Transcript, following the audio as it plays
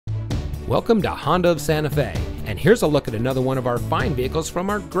Welcome to Honda of Santa Fe, and here's a look at another one of our fine vehicles from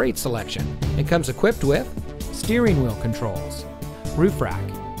our great selection. It comes equipped with steering wheel controls, roof rack,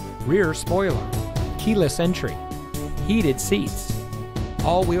 rear spoiler, keyless entry, heated seats,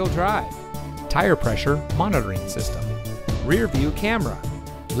 all-wheel drive, tire pressure monitoring system, rear view camera,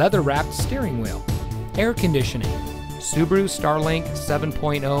 leather-wrapped steering wheel, air conditioning, Subaru Starlink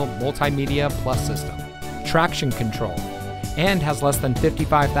 7.0 Multimedia Plus system, traction control, and has less than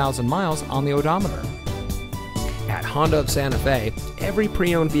 55,000 miles on the odometer. At Honda of Santa Fe, every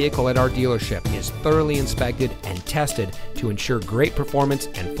pre-owned vehicle at our dealership is thoroughly inspected and tested to ensure great performance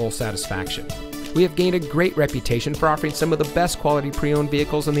and full satisfaction. We have gained a great reputation for offering some of the best quality pre-owned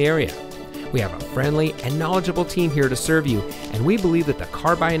vehicles in the area. We have a friendly and knowledgeable team here to serve you, and we believe that the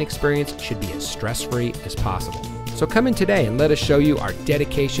car buying experience should be as stress-free as possible. So come in today and let us show you our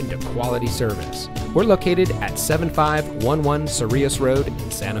dedication to quality service. We're located at 7511 Cerrillos Road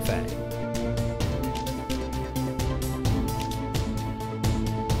in Santa Fe.